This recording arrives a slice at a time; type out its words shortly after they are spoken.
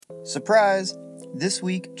Surprise! This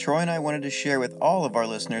week, Troy and I wanted to share with all of our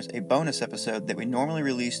listeners a bonus episode that we normally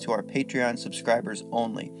release to our Patreon subscribers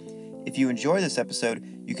only. If you enjoy this episode,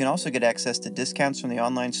 you can also get access to discounts from the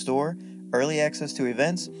online store, early access to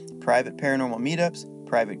events, private paranormal meetups,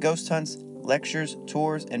 private ghost hunts, lectures,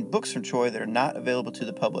 tours, and books from Troy that are not available to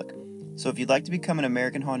the public. So if you'd like to become an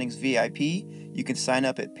American Hauntings VIP, you can sign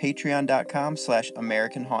up at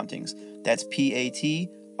patreon.com/American Hauntings. That's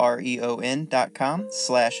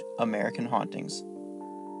patreon.com/American Hauntings.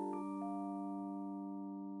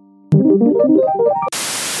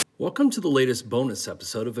 Welcome to the latest bonus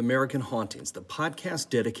episode of American Hauntings, the podcast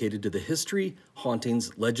dedicated to the history,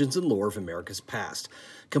 hauntings, legends, and lore of America's past.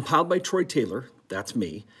 Compiled by Troy Taylor, that's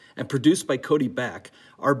me, and produced by Cody Beck,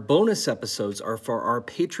 our bonus episodes are for our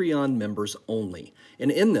Patreon members only.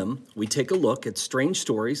 And in them, we take a look at strange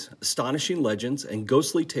stories, astonishing legends, and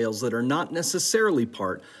ghostly tales that are not necessarily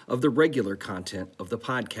part of the regular content of the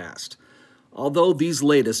podcast, although these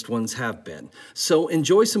latest ones have been. So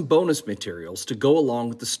enjoy some bonus materials to go along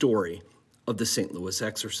with the story of the St. Louis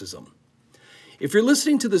exorcism. If you're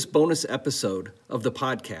listening to this bonus episode of the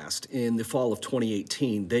podcast in the fall of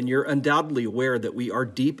 2018, then you're undoubtedly aware that we are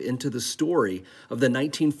deep into the story of the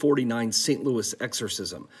 1949 St. Louis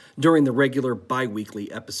exorcism during the regular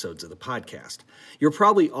bi-weekly episodes of the podcast. You're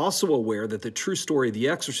probably also aware that the true story of the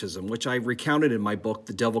exorcism, which I recounted in my book,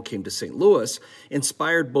 The Devil Came to St. Louis,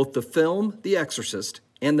 inspired both the film, The Exorcist,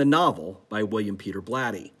 and the novel by William Peter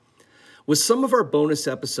Blatty. With some of our bonus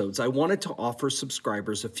episodes, I wanted to offer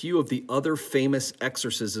subscribers a few of the other famous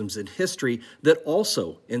exorcisms in history that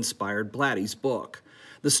also inspired Blatty's book.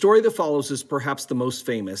 The story that follows is perhaps the most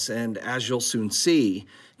famous, and as you'll soon see,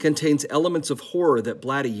 contains elements of horror that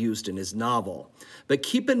Blatty used in his novel. But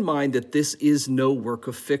keep in mind that this is no work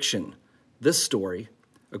of fiction. This story,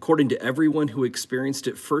 according to everyone who experienced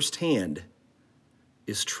it firsthand,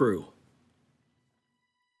 is true.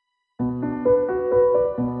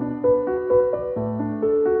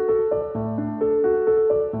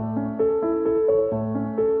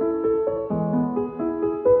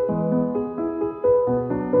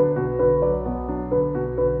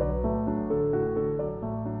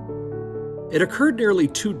 It occurred nearly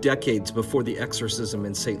 2 decades before the exorcism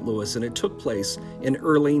in St. Louis, and it took place in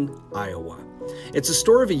Earling, Iowa. It's a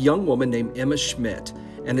story of a young woman named Emma Schmidt,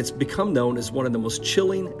 and it's become known as one of the most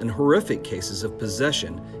chilling and horrific cases of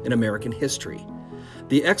possession in American history.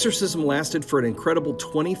 The exorcism lasted for an incredible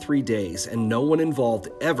 23 days, and no one involved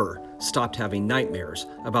ever stopped having nightmares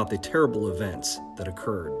about the terrible events that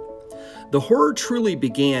occurred. The horror truly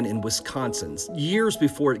began in Wisconsin, years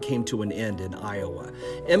before it came to an end in Iowa.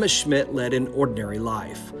 Emma Schmidt led an ordinary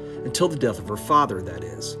life, until the death of her father, that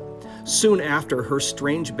is. Soon after, her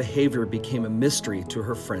strange behavior became a mystery to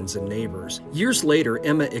her friends and neighbors. Years later,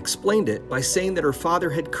 Emma explained it by saying that her father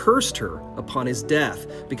had cursed her upon his death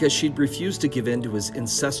because she'd refused to give in to his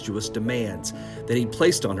incestuous demands that he'd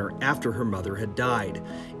placed on her after her mother had died.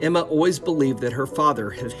 Emma always believed that her father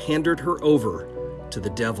had handed her over to the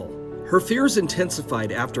devil. Her fears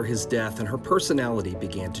intensified after his death, and her personality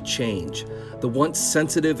began to change. The once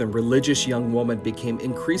sensitive and religious young woman became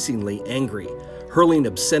increasingly angry, hurling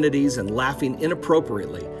obscenities and laughing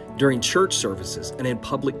inappropriately during church services and in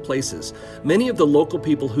public places. Many of the local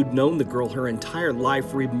people who'd known the girl her entire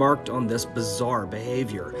life remarked on this bizarre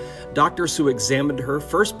behavior. Doctors who examined her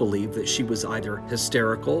first believed that she was either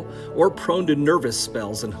hysterical or prone to nervous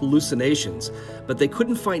spells and hallucinations, but they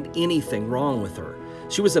couldn't find anything wrong with her.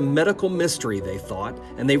 She was a medical mystery, they thought,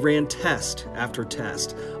 and they ran test after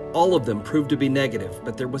test. All of them proved to be negative,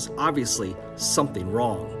 but there was obviously something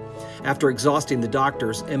wrong. After exhausting the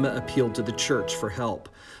doctors, Emma appealed to the church for help.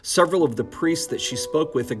 Several of the priests that she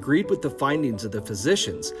spoke with agreed with the findings of the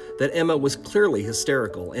physicians that Emma was clearly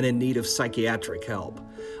hysterical and in need of psychiatric help.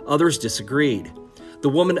 Others disagreed. The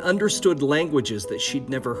woman understood languages that she'd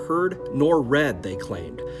never heard nor read, they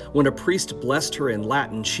claimed. When a priest blessed her in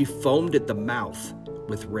Latin, she foamed at the mouth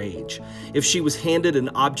with rage. If she was handed an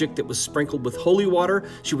object that was sprinkled with holy water,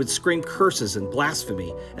 she would scream curses and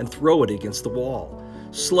blasphemy and throw it against the wall.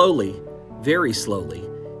 Slowly, very slowly,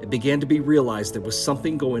 it began to be realized there was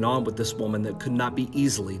something going on with this woman that could not be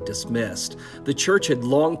easily dismissed. The church had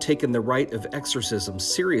long taken the rite of exorcism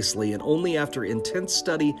seriously, and only after intense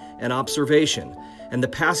study and observation and the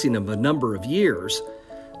passing of a number of years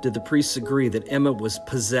did the priests agree that Emma was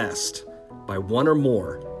possessed by one or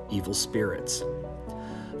more evil spirits.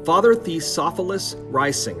 Father Theophilus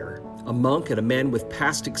Reisinger, a monk and a man with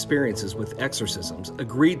past experiences with exorcisms,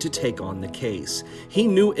 agreed to take on the case. He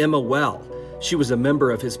knew Emma well. She was a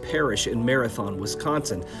member of his parish in Marathon,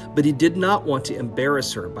 Wisconsin, but he did not want to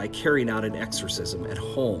embarrass her by carrying out an exorcism at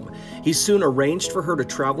home. He soon arranged for her to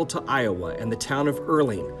travel to Iowa and the town of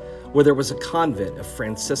Earling, where there was a convent of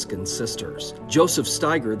Franciscan sisters. Joseph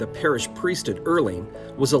Steiger, the parish priest at Earling,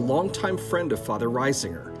 was a longtime friend of Father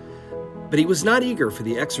Reisinger. But he was not eager for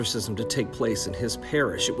the exorcism to take place in his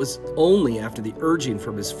parish. It was only after the urging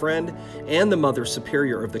from his friend and the Mother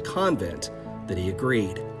Superior of the convent that he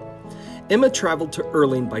agreed. Emma traveled to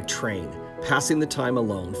Earling by train, passing the time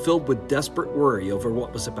alone, filled with desperate worry over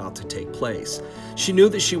what was about to take place. She knew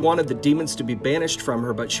that she wanted the demons to be banished from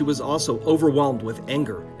her, but she was also overwhelmed with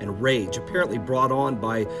anger and rage, apparently brought on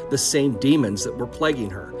by the same demons that were plaguing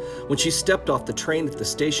her. When she stepped off the train at the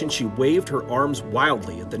station, she waved her arms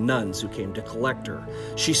wildly at the nuns who came to collect her.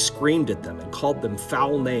 She screamed at them and called them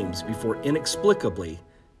foul names before inexplicably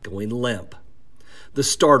going limp. The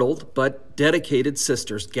startled but dedicated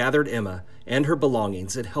sisters gathered Emma and her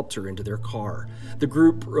belongings and helped her into their car. The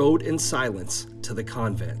group rode in silence to the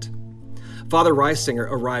convent. Father Reisinger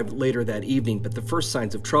arrived later that evening, but the first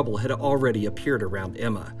signs of trouble had already appeared around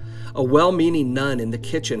Emma. A well-meaning nun in the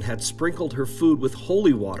kitchen had sprinkled her food with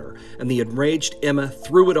holy water, and the enraged Emma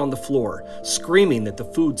threw it on the floor, screaming that the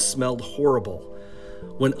food smelled horrible.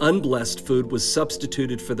 When unblessed food was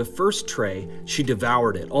substituted for the first tray, she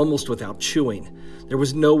devoured it, almost without chewing. There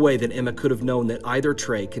was no way that Emma could have known that either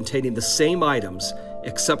tray, containing the same items,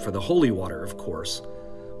 except for the holy water, of course,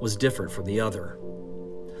 was different from the other.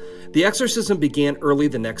 The exorcism began early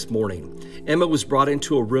the next morning. Emma was brought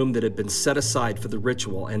into a room that had been set aside for the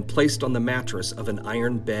ritual and placed on the mattress of an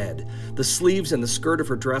iron bed. The sleeves and the skirt of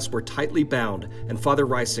her dress were tightly bound, and Father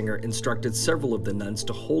Reisinger instructed several of the nuns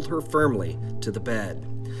to hold her firmly to the bed.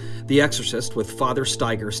 The exorcist, with Father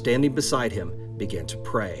Steiger standing beside him, began to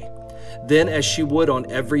pray. Then, as she would on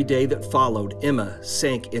every day that followed, Emma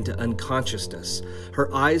sank into unconsciousness.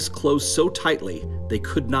 Her eyes closed so tightly they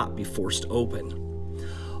could not be forced open.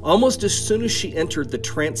 Almost as soon as she entered the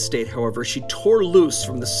trance state, however, she tore loose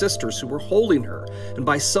from the sisters who were holding her, and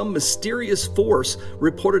by some mysterious force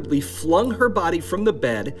reportedly flung her body from the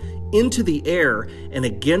bed into the air and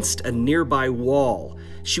against a nearby wall.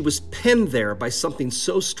 She was pinned there by something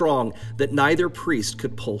so strong that neither priest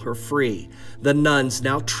could pull her free. The nuns,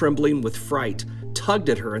 now trembling with fright, tugged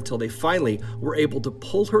at her until they finally were able to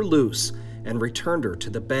pull her loose and returned her to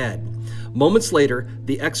the bed. Moments later,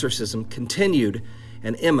 the exorcism continued,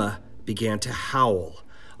 and Emma began to howl,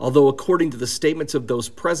 although according to the statements of those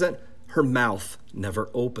present, her mouth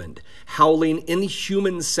never opened. Howling,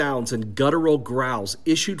 inhuman sounds and guttural growls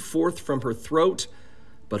issued forth from her throat,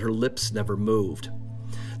 but her lips never moved.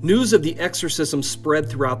 News of the exorcism spread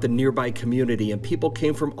throughout the nearby community, and people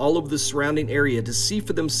came from all over the surrounding area to see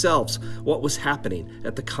for themselves what was happening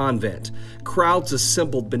at the convent. Crowds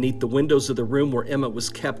assembled beneath the windows of the room where Emma was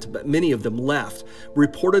kept, but many of them left,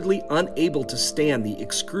 reportedly unable to stand the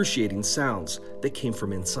excruciating sounds that came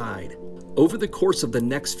from inside. Over the course of the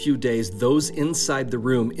next few days, those inside the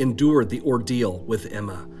room endured the ordeal with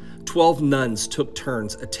Emma. 12 nuns took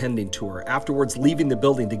turns attending to her, afterwards leaving the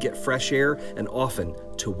building to get fresh air and often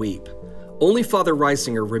to weep. Only Father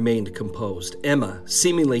Reisinger remained composed. Emma,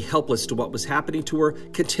 seemingly helpless to what was happening to her,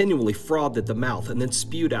 continually frothed at the mouth and then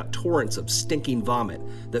spewed out torrents of stinking vomit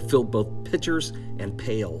that filled both pitchers and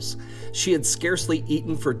pails. She had scarcely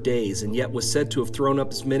eaten for days and yet was said to have thrown up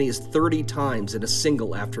as many as 30 times in a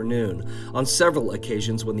single afternoon. On several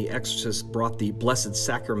occasions when the exorcist brought the Blessed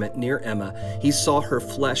Sacrament near Emma, he saw her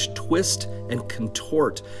flesh twist and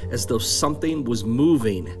contort as though something was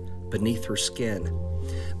moving beneath her skin.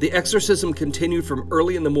 The exorcism continued from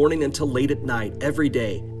early in the morning until late at night, every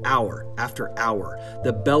day, hour after hour.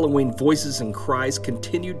 The bellowing voices and cries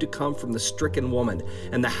continued to come from the stricken woman,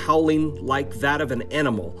 and the howling, like that of an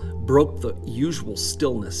animal, broke the usual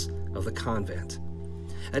stillness of the convent.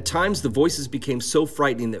 At times, the voices became so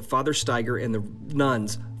frightening that Father Steiger and the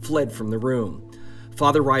nuns fled from the room.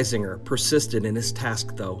 Father Reisinger persisted in his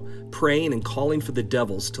task, though, praying and calling for the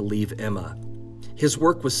devils to leave Emma. His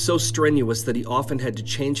work was so strenuous that he often had to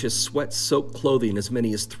change his sweat-soaked clothing as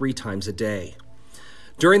many as 3 times a day.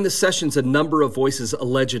 During the sessions, a number of voices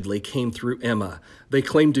allegedly came through Emma. They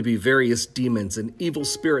claimed to be various demons and evil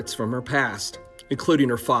spirits from her past, including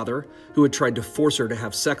her father, who had tried to force her to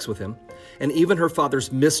have sex with him, and even her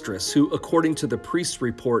father's mistress, who, according to the priest's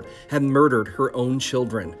report, had murdered her own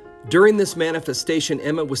children. During this manifestation,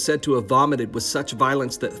 Emma was said to have vomited with such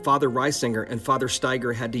violence that Father Reisinger and Father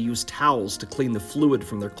Steiger had to use towels to clean the fluid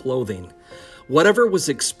from their clothing. Whatever was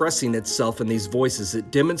expressing itself in these voices,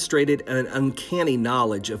 it demonstrated an uncanny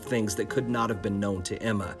knowledge of things that could not have been known to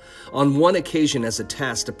Emma. On one occasion, as a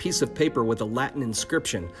test, a piece of paper with a Latin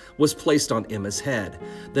inscription was placed on Emma's head.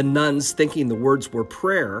 The nuns, thinking the words were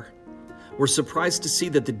prayer, were surprised to see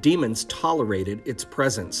that the demons tolerated its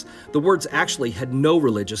presence. The words actually had no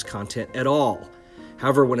religious content at all.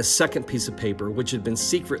 However, when a second piece of paper, which had been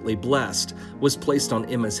secretly blessed, was placed on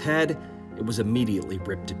Emma's head, it was immediately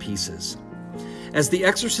ripped to pieces. As the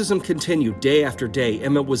exorcism continued day after day,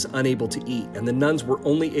 Emma was unable to eat, and the nuns were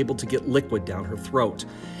only able to get liquid down her throat.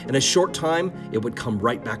 In a short time, it would come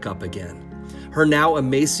right back up again. Her now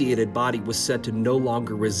emaciated body was said to no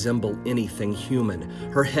longer resemble anything human.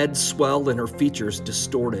 Her head swelled and her features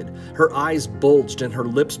distorted. Her eyes bulged and her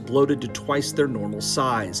lips bloated to twice their normal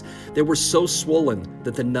size. They were so swollen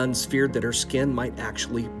that the nuns feared that her skin might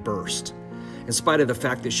actually burst. In spite of the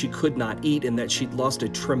fact that she could not eat and that she'd lost a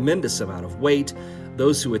tremendous amount of weight,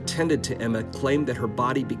 those who attended to Emma claimed that her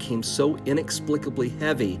body became so inexplicably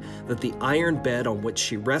heavy that the iron bed on which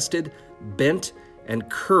she rested bent and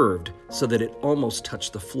curved so that it almost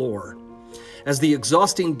touched the floor. As the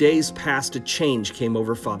exhausting days passed, a change came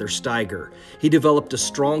over Father Steiger. He developed a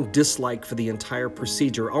strong dislike for the entire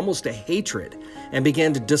procedure, almost a hatred, and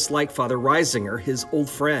began to dislike Father Reisinger, his old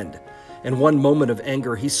friend. In one moment of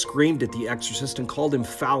anger, he screamed at the exorcist and called him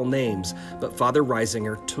foul names, but Father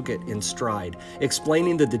Reisinger took it in stride,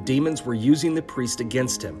 explaining that the demons were using the priest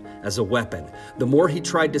against him as a weapon. The more he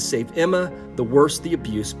tried to save Emma, the worse the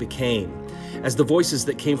abuse became. As the voices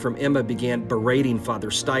that came from Emma began berating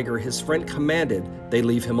Father Steiger, his friend commanded they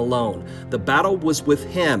leave him alone. The battle was with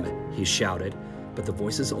him, he shouted, but the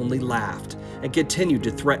voices only laughed and continued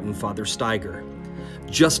to threaten Father Steiger.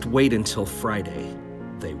 Just wait until Friday,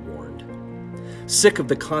 they warned. Sick of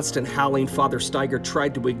the constant howling, Father Steiger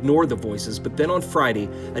tried to ignore the voices, but then on Friday,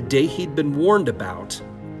 a day he'd been warned about,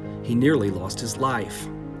 he nearly lost his life.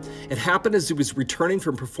 It happened as he was returning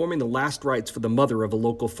from performing the last rites for the mother of a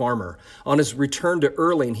local farmer. On his return to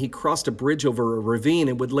Erling, he crossed a bridge over a ravine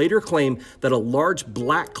and would later claim that a large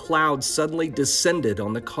black cloud suddenly descended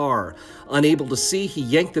on the car. Unable to see, he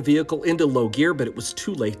yanked the vehicle into low gear, but it was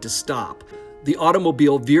too late to stop. The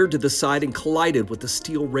automobile veered to the side and collided with the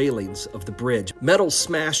steel railings of the bridge. Metal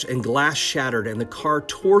smashed and glass shattered, and the car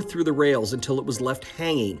tore through the rails until it was left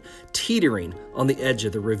hanging, teetering on the edge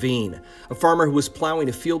of the ravine. A farmer who was plowing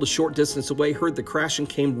a field a short distance away heard the crash and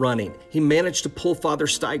came running. He managed to pull Father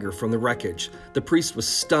Steiger from the wreckage. The priest was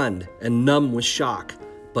stunned and numb with shock,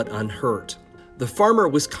 but unhurt. The farmer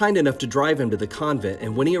was kind enough to drive him to the convent,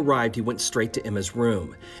 and when he arrived, he went straight to Emma's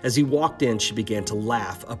room. As he walked in, she began to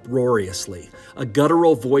laugh uproariously. A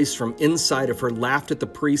guttural voice from inside of her laughed at the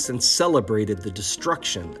priest and celebrated the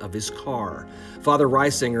destruction of his car. Father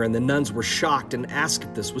Reisinger and the nuns were shocked and asked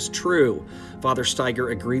if this was true. Father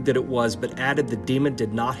Steiger agreed that it was, but added the demon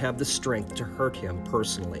did not have the strength to hurt him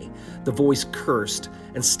personally. The voice cursed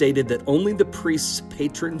and stated that only the priest's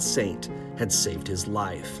patron saint had saved his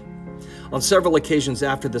life. On several occasions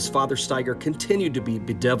after this, Father Steiger continued to be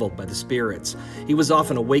bedeviled by the spirits. He was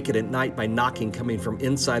often awakened at night by knocking coming from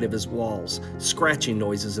inside of his walls, scratching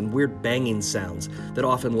noises and weird banging sounds that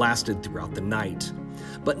often lasted throughout the night.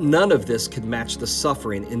 But none of this could match the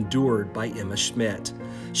suffering endured by Emma Schmidt.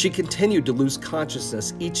 She continued to lose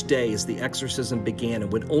consciousness each day as the exorcism began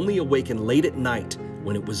and would only awaken late at night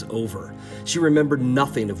when it was over. She remembered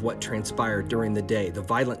nothing of what transpired during the day, the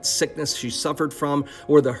violent sickness she suffered from,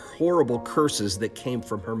 or the horrible curses that came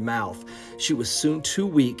from her mouth. She was soon too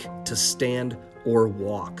weak to stand or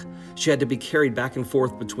walk. She had to be carried back and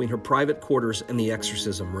forth between her private quarters and the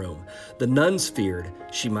exorcism room. The nuns feared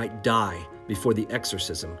she might die before the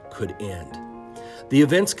exorcism could end. The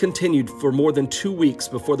events continued for more than 2 weeks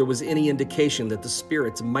before there was any indication that the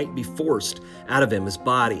spirits might be forced out of Emma's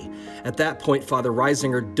body. At that point, Father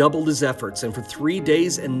Reisinger doubled his efforts, and for 3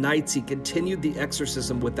 days and nights he continued the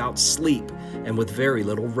exorcism without sleep and with very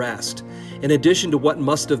little rest. In addition to what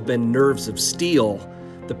must have been nerves of steel,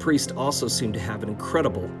 the priest also seemed to have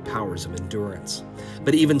incredible powers of endurance.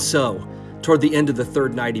 But even so, toward the end of the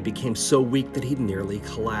third night, he became so weak that he nearly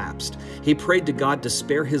collapsed. He prayed to God to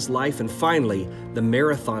spare his life, and finally, the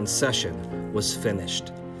marathon session was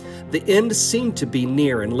finished. The end seemed to be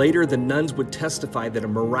near, and later the nuns would testify that a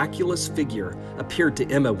miraculous figure appeared to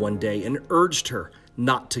Emma one day and urged her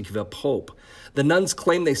not to give up hope. The nuns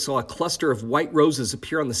claimed they saw a cluster of white roses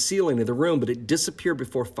appear on the ceiling of the room, but it disappeared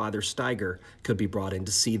before Father Steiger could be brought in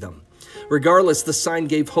to see them. Regardless, the sign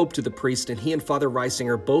gave hope to the priest, and he and Father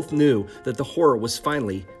Reisinger both knew that the horror was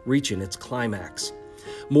finally reaching its climax.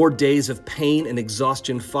 More days of pain and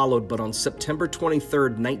exhaustion followed, but on September 23,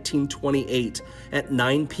 1928, at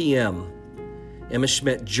 9 p.m., Emma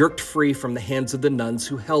Schmidt jerked free from the hands of the nuns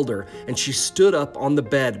who held her, and she stood up on the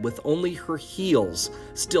bed with only her heels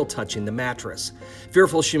still touching the mattress.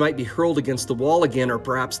 Fearful she might be hurled against the wall again, or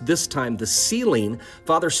perhaps this time the ceiling,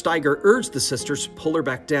 Father Steiger urged the sisters to pull her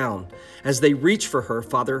back down. As they reached for her,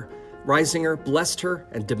 Father Reisinger blessed her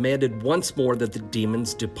and demanded once more that the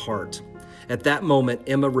demons depart. At that moment,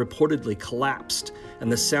 Emma reportedly collapsed,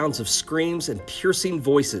 and the sounds of screams and piercing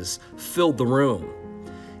voices filled the room.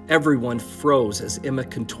 Everyone froze as Emma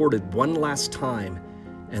contorted one last time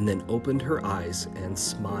and then opened her eyes and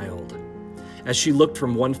smiled. As she looked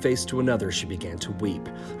from one face to another, she began to weep.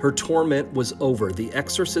 Her torment was over. The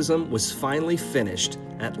exorcism was finally finished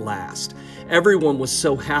at last. Everyone was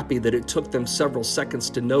so happy that it took them several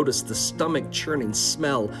seconds to notice the stomach-churning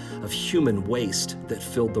smell of human waste that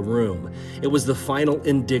filled the room. It was the final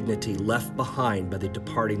indignity left behind by the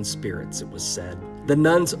departing spirits, it was said. The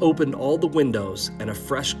nuns opened all the windows, and a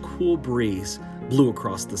fresh, cool breeze blew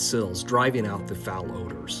across the sills, driving out the foul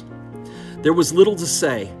odors. There was little to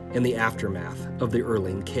say in the aftermath of the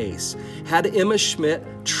Erling case. Had Emma Schmidt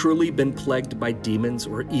truly been plagued by demons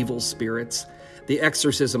or evil spirits? The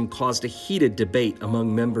exorcism caused a heated debate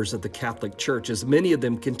among members of the Catholic Church, as many of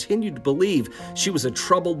them continued to believe she was a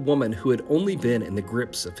troubled woman who had only been in the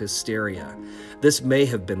grips of hysteria. This may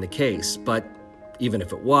have been the case, but even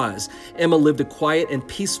if it was, Emma lived a quiet and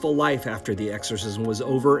peaceful life after the exorcism was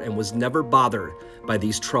over and was never bothered by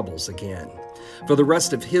these troubles again. For the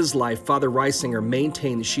rest of his life, Father Reisinger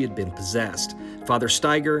maintained she had been possessed. Father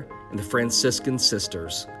Steiger and the Franciscan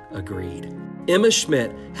sisters agreed. Emma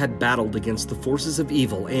Schmidt had battled against the forces of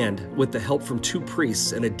evil and, with the help from 2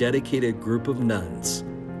 priests and a dedicated group of nuns,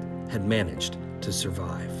 had managed to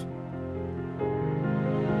survive.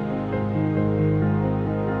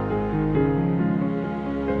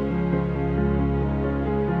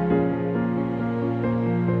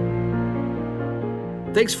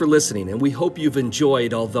 Thanks for listening, and we hope you've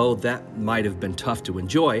enjoyed, although that might have been tough to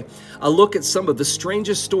enjoy, a look at some of the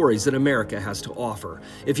strangest stories that America has to offer.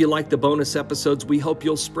 If you like the bonus episodes, we hope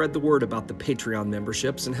you'll spread the word about the Patreon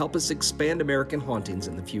memberships and help us expand American hauntings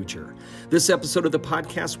in the future. This episode of the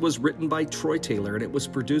podcast was written by Troy Taylor, and it was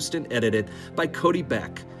produced and edited by Cody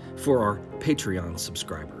Beck for our Patreon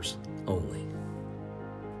subscribers only.